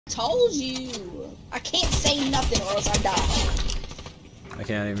Told you. I can't say nothing or else I die. I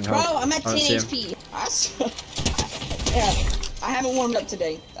can't even Bro, help. I'm at 10 HP. Yeah, I haven't warmed up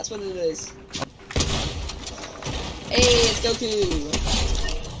today. That's what it is. Hey, it's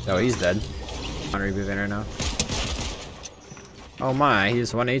Goku. Oh, he's dead. I'm rebooting right now. Oh my,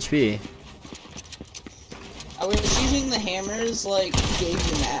 he's 1 HP. I was using the hammers like gave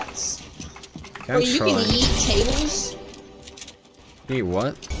you mats. Wait, you can eat tables? Eat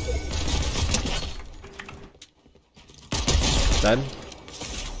what? Dead?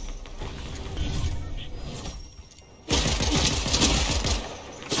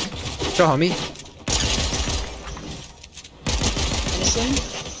 Go, homie. Innocent?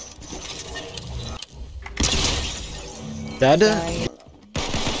 Dead?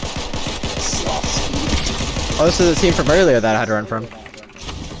 Oh, this is the team from earlier that I had to run from.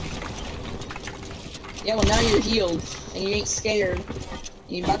 Yeah, well now you're healed, and you ain't scared. And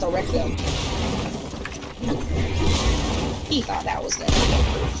you're about to wreck them. He thought that was gonna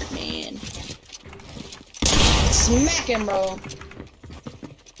work, man. Smack him, bro.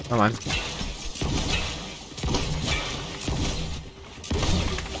 Come on.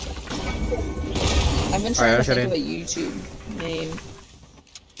 I've been trying to think of a YouTube name.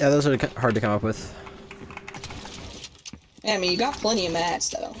 Yeah, those are hard to come up with. Yeah, I mean, you got plenty of mats,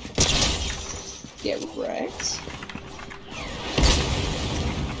 though. Get wrecked.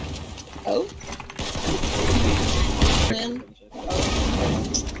 Oh. Man.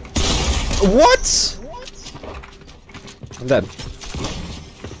 What? I'm dead.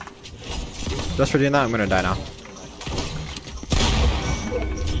 Just for doing that, I'm gonna die now.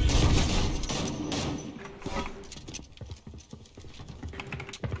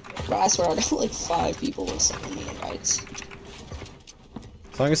 Bro, I swear I got like 5 people with 7 megabytes.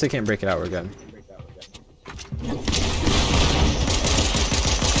 As long as they can't break it out, we're good.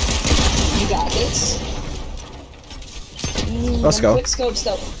 You got this. Let's go. Quick scopes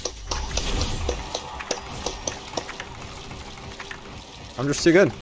though. I'm just too good.